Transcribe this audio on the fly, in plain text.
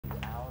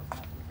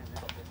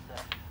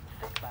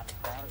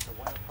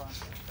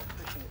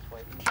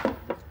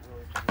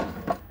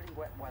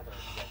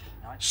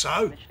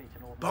So,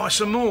 buy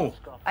some more.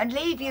 And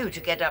leave you to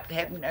get up to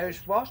heaven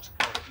knows what.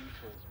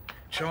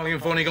 Charlie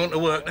and Vonnie gone to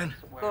work then?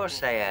 Of course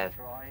they have.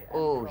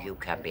 Oh, you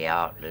can be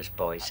heartless,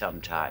 boy,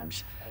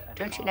 sometimes.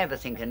 Don't you never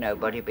think of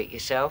nobody but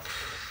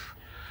yourself?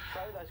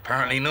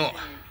 Apparently not.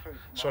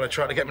 So they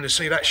tried to get me to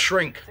see that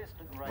shrink.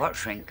 What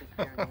shrink?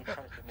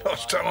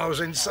 Last time I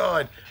was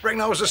inside,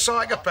 reckoned I was a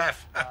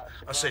psychopath.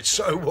 I said,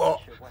 so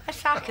what? A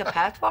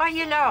psychopath? Why are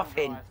you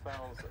laughing?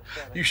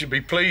 You should be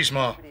pleased,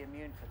 Ma.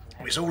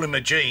 It's all in my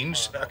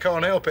genes. I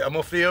can't help it. I'm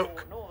off the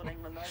hook.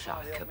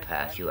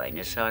 Psychopath? You ain't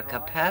a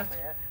psychopath.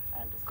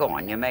 Go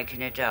on, you're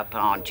making it up,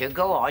 aren't you?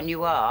 Go on,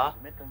 you are.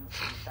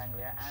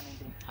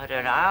 I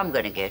don't know how I'm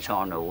going to get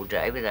on all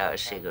day without a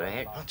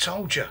cigarette. I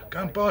told you, go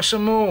and buy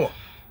some more.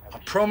 I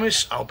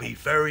promise I'll be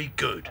very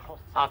good.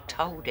 I've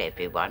told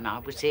everyone I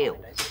was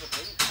ill.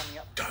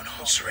 Don't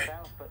answer it.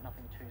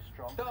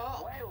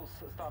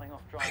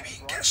 Maybe you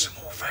can get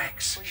some more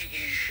facts.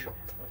 Shh.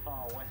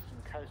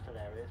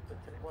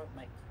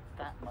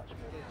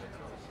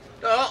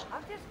 Oh.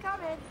 I'm just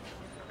coming.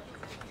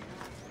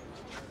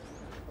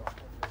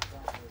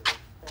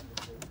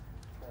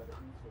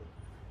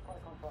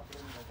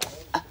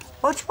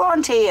 What you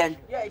want, Ian?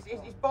 Yeah, it's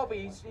Bobby.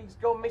 He's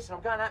gone missing.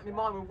 I'm going out of my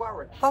mind with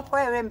worry. Bob,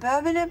 where in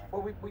Birmingham?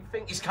 Well, we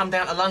think he's come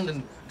down to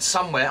London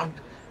somewhere.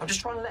 I'm just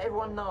trying to let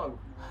everyone know.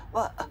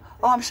 Well, oh,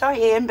 I'm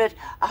sorry, Ian, but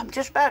I'm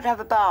just about to have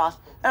a bath,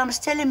 and I'm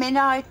still in my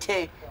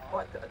nightie.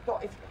 Right,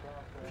 Dot, if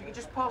you could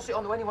just pass it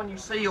on to anyone you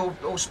see or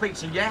speak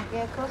to, yeah?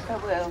 Yeah, of course I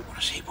will. What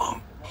does he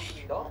want?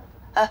 Dot?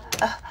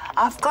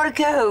 I've got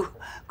to go,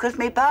 because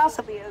my bath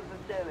will be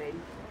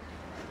overflowing.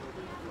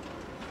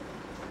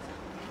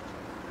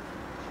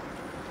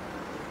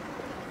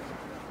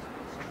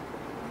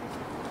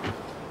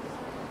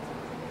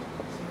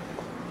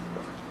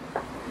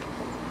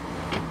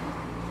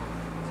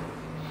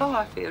 Oh,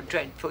 I feel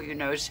dreadful, you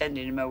know,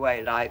 sending him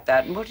away like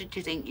that. And what did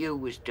you think you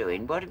was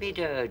doing? What if he'd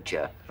heard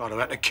you? I'd have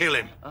had to kill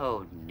him.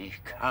 Oh,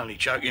 Nick. Only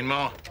joking,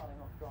 Ma.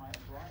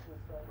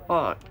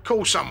 What?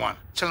 Call someone.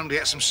 Tell them to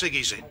get some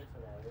ciggies in.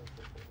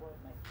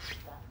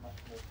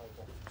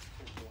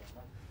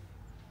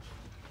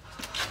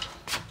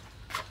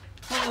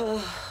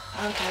 Oh,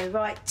 OK,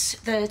 right.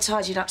 The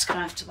tidying up's going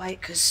to have to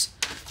wait, because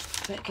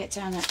I better get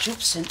down that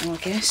job centre, I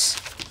guess.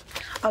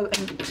 Oh,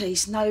 and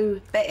please, no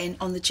betting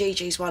on the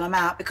GGs while I'm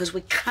out, because we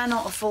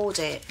cannot afford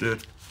it.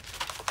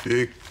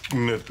 Take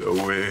it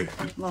away.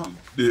 What?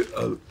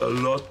 The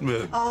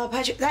allotment. Oh,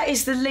 Patrick, that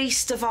is the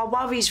least of our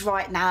worries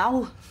right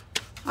now.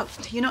 Oh,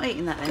 you're not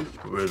eating that, then?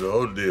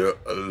 Without the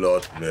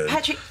allotment.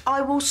 Patrick,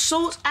 I will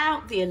sort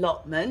out the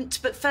allotment,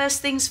 but first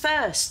things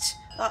first.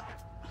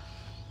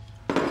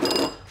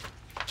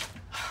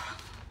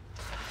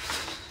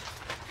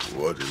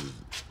 What is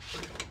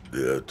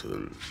there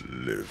to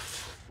live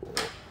for?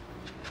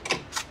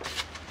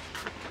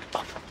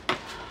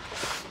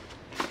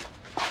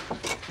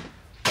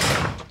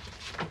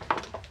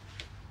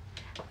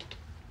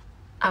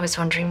 I was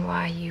wondering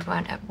why you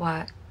weren't at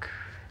work.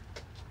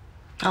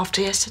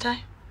 After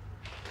yesterday?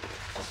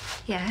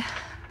 Yeah.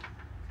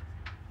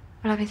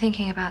 Well, I've been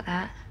thinking about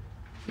that.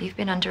 You've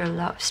been under a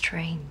lot of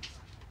strain.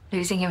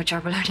 Losing your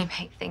job will only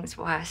make things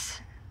worse.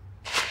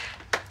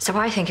 So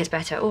I think it's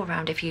better all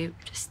round if you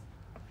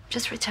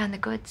just return the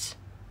goods.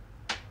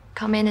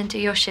 Come in and do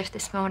your shift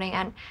this morning,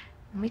 and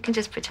we can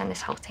just pretend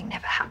this whole thing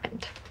never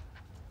happened.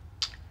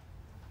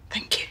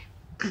 Thank you.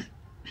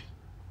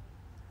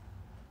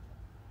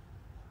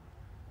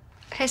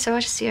 Okay, so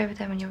I'll just see you over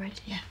there when you're ready.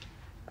 Yeah.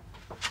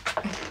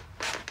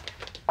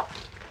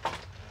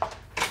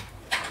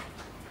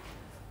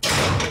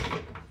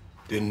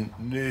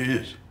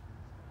 Denise.